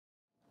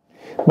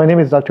My name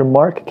is Dr.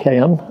 Marc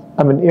Kayem.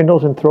 I'm an ear,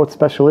 nose, and throat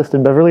specialist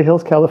in Beverly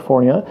Hills,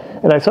 California,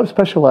 and I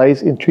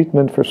subspecialize in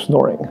treatment for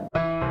snoring.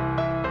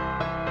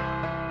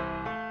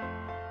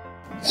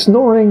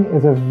 Snoring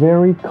is a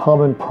very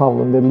common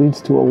problem that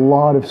leads to a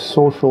lot of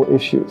social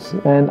issues,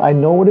 and I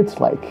know what it's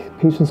like.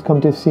 Patients come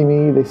to see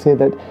me, they say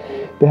that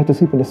they have to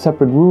sleep in a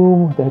separate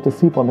room, they have to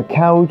sleep on the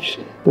couch.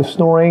 The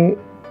snoring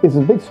is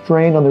a big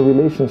strain on the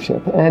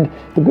relationship, and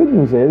the good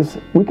news is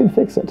we can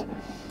fix it.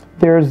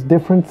 There's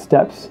different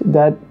steps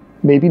that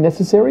may be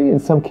necessary. In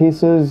some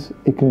cases,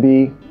 it can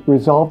be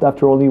resolved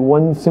after only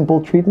one simple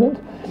treatment.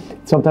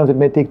 Sometimes it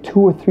may take 2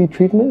 or 3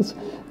 treatments.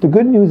 The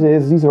good news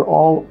is these are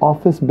all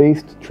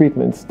office-based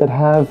treatments that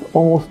have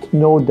almost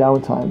no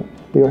downtime.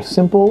 They are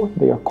simple,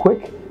 they are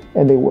quick,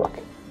 and they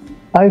work.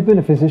 I've been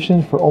a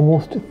physician for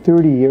almost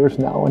 30 years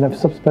now, and I've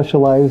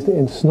subspecialized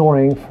in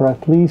snoring for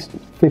at least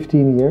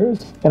 15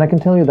 years. And I can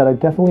tell you that I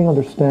definitely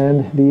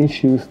understand the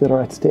issues that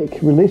are at stake.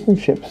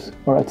 Relationships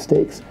are at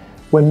stake.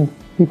 When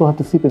people have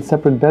to sleep in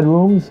separate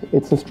bedrooms,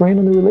 it's a strain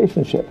on the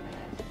relationship.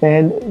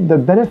 And the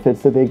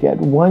benefits that they get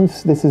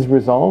once this is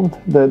resolved,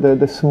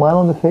 the smile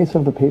on the face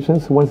of the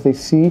patients once they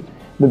see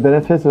the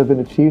benefits that have been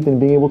achieved in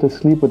being able to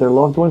sleep with their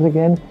loved ones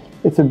again,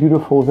 it's a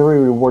beautiful, very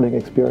rewarding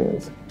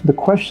experience. The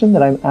question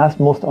that I'm asked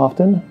most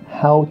often,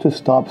 how to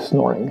stop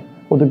snoring?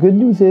 Well, the good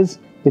news is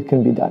it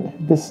can be done.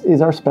 This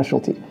is our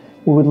specialty.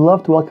 We would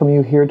love to welcome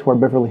you here to our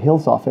Beverly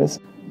Hills office.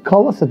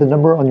 Call us at the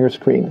number on your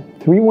screen,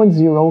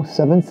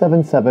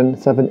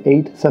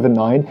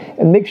 310-777-7879,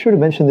 and make sure to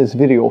mention this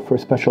video for a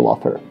special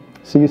offer.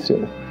 See you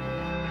soon.